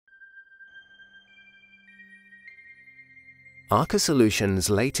Aker Solutions'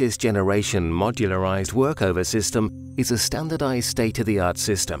 latest generation modularized workover system is a standardized state-of-the-art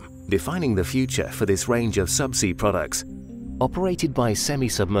system defining the future for this range of subsea products. Operated by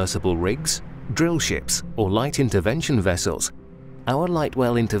semi-submersible rigs, drill ships or light intervention vessels, our light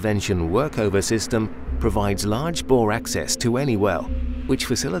well intervention workover system provides large bore access to any well, which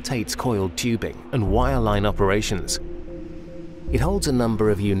facilitates coiled tubing and wireline operations. It holds a number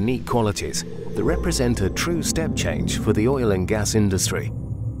of unique qualities that represent a true step change for the oil and gas industry.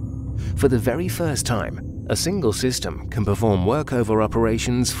 For the very first time, a single system can perform workover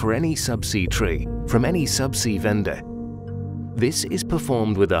operations for any subsea tree from any subsea vendor. This is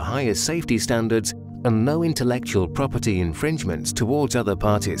performed with the highest safety standards and no intellectual property infringements towards other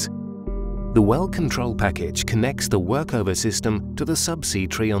parties. The well control package connects the workover system to the subsea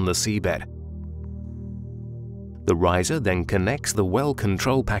tree on the seabed. The riser then connects the well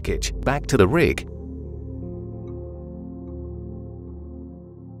control package back to the rig.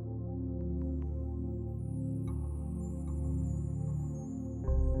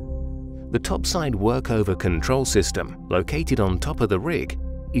 The topside workover control system, located on top of the rig,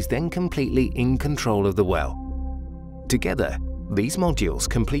 is then completely in control of the well. Together, these modules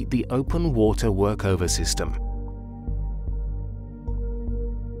complete the open water workover system.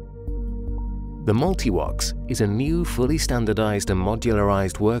 The Multiwox is a new fully standardized and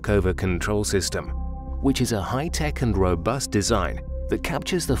modularized workover control system, which is a high-tech and robust design that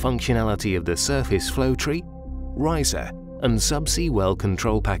captures the functionality of the surface flow tree, riser, and subsea well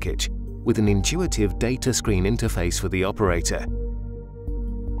control package with an intuitive data screen interface for the operator.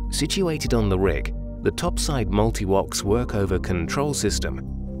 Situated on the rig, the topside Multiwox workover control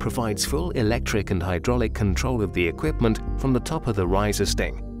system provides full electric and hydraulic control of the equipment from the top of the riser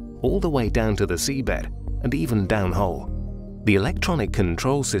sting all the way down to the seabed and even downhole. The electronic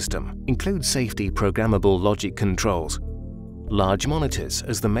control system includes safety programmable logic controls, large monitors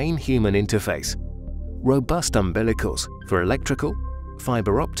as the main human interface, robust umbilicals for electrical,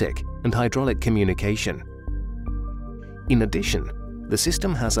 fiber optic and hydraulic communication. In addition, the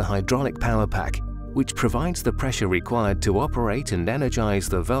system has a hydraulic power pack which provides the pressure required to operate and energize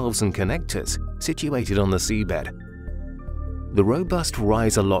the valves and connectors situated on the seabed. The robust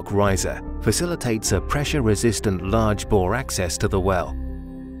riser lock riser facilitates a pressure-resistant large bore access to the well.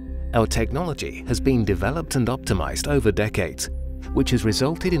 Our technology has been developed and optimized over decades, which has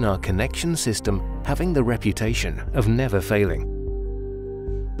resulted in our connection system having the reputation of never failing.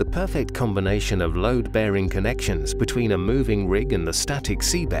 The perfect combination of load-bearing connections between a moving rig and the static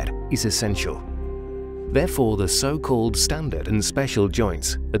seabed is essential. Therefore, the so-called standard and special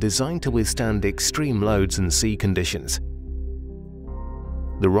joints are designed to withstand extreme loads and sea conditions.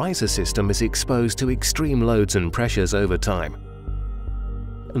 The riser system is exposed to extreme loads and pressures over time,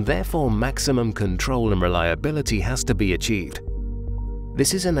 and therefore maximum control and reliability has to be achieved.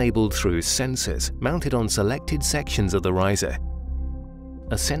 This is enabled through sensors mounted on selected sections of the riser.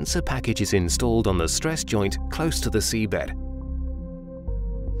 A sensor package is installed on the stress joint close to the seabed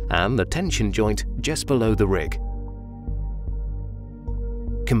and the tension joint just below the rig.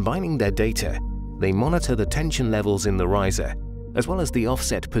 Combining their data, they monitor the tension levels in the riser as well as the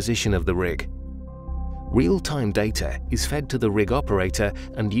offset position of the rig. Real-time data is fed to the rig operator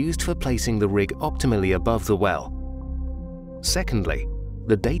and used for placing the rig optimally above the well. Secondly,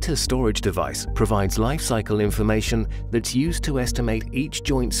 the data storage device provides life cycle information that's used to estimate each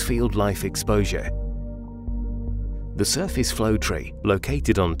joint's field life exposure. The surface flow tree,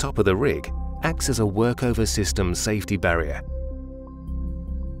 located on top of the rig, acts as a workover system safety barrier.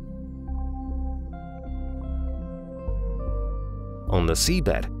 On the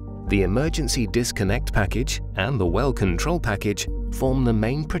seabed, the emergency disconnect package and the well control package form the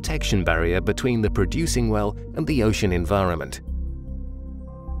main protection barrier between the producing well and the ocean environment.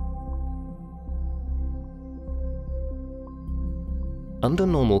 Under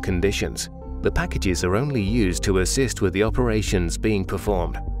normal conditions, the packages are only used to assist with the operations being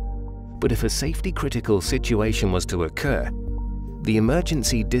performed. But if a safety-critical situation was to occur, the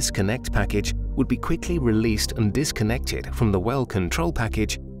emergency disconnect package would be quickly released and disconnected from the well control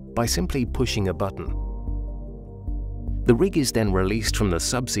package by simply pushing a button. The rig is then released from the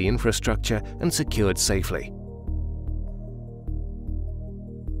subsea infrastructure and secured safely.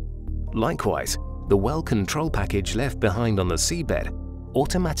 Likewise, the well control package left behind on the seabed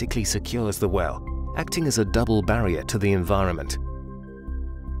automatically secures the well, acting as a double barrier to the environment.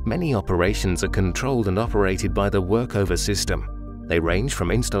 Many operations are controlled and operated by the workover system. They range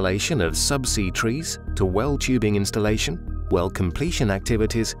from installation of subsea trees to well tubing installation, well completion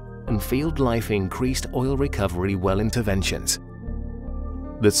activities, and field life increased oil recovery well interventions.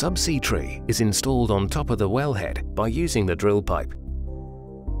 The subsea tree is installed on top of the wellhead by using the drill pipe.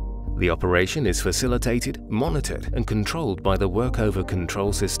 The operation is facilitated, monitored and controlled by the workover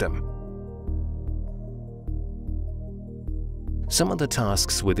control system. Some of the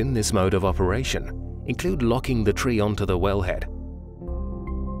tasks within this mode of operation include locking the tree onto the wellhead,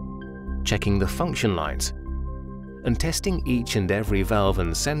 checking the function lines, and testing each and every valve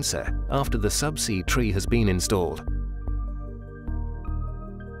and sensor after the subsea tree has been installed.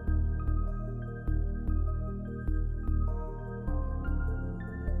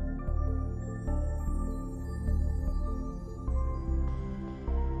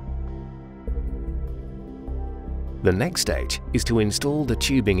 The next stage is to install the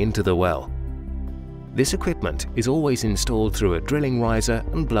tubing into the well. This equipment is always installed through a drilling riser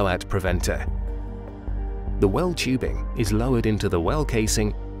and blowout preventer. The well tubing is lowered into the well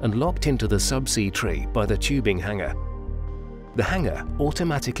casing and locked into the subsea tree by the tubing hanger. The hanger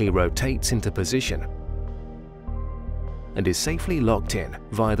automatically rotates into position and is safely locked in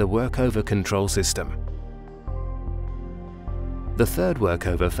via the workover control system. The third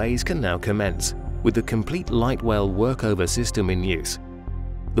workover phase can now commence, with the complete light well workover system in use.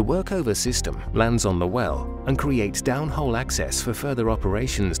 The workover system lands on the well and creates downhole access for further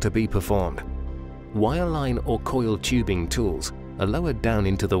operations to be performed. Wireline or coil tubing tools are lowered down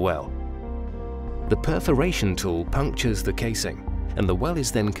into the well. The perforation tool punctures the casing, and the well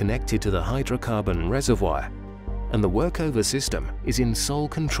is then connected to the hydrocarbon reservoir, and the workover system is in sole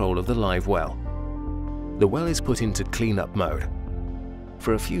control of the live well. The well is put into cleanup mode.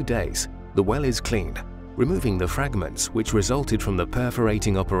 For a few days, the well is cleaned, removing the fragments which resulted from the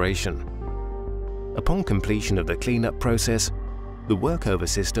perforating operation. Upon completion of the cleanup process, the workover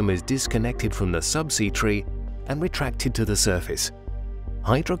system is disconnected from the subsea tree and retracted to the surface.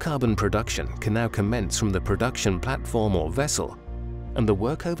 Hydrocarbon production can now commence from the production platform or vessel, and the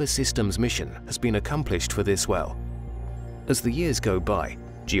workover system's mission has been accomplished for this well. As the years go by,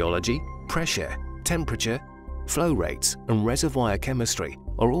 geology, pressure, temperature, flow rates and reservoir chemistry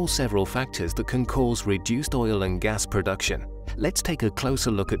are all several factors that can cause reduced oil and gas production. Let's take a closer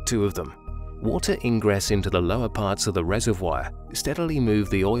look at two of them. Water ingress into the lower parts of the reservoir steadily move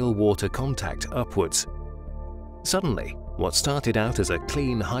the oil-water contact upwards. Suddenly, what started out as a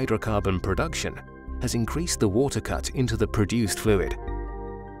clean hydrocarbon production has increased the water cut into the produced fluid.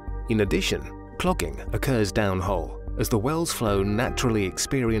 In addition, clogging occurs downhole as the well's flow naturally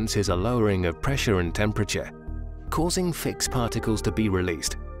experiences a lowering of pressure and temperature, causing fixed particles to be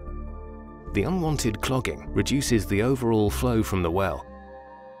released. The unwanted clogging reduces the overall flow from the well.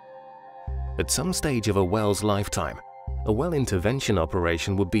 At some stage of a well's lifetime, a well intervention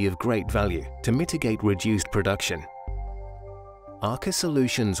operation would be of great value to mitigate reduced production. Aker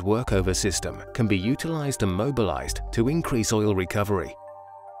Solutions' workover system can be utilized and mobilized to increase oil recovery.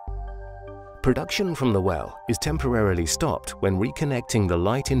 Production from the well is temporarily stopped when reconnecting the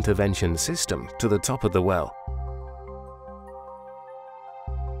light intervention system to the top of the well.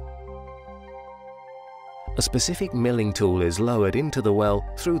 A specific milling tool is lowered into the well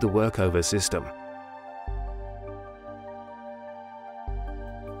through the workover system.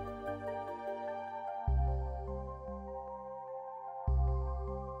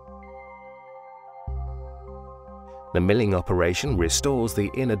 The milling operation restores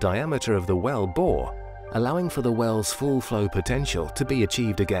the inner diameter of the well bore, allowing for the well's full flow potential to be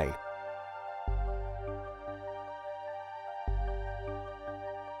achieved again.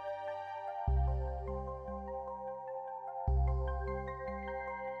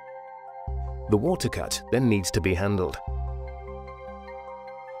 The water cut then needs to be handled.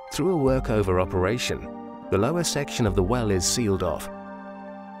 Through a workover operation, the lower section of the well is sealed off.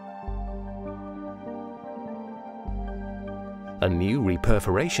 A new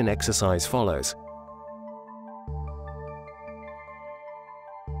reperforation exercise follows.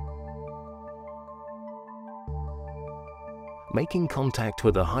 Making contact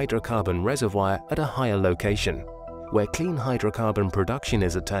with the hydrocarbon reservoir at a higher location, where clean hydrocarbon production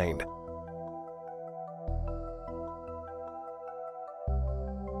is attained.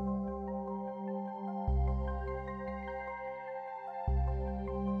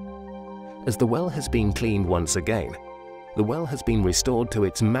 As the well has been cleaned once again, the well has been restored to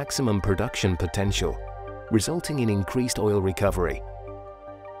its maximum production potential, resulting in increased oil recovery.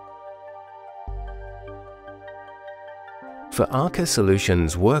 For Aker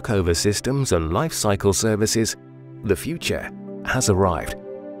Solutions workover systems and life cycle services, the future has arrived.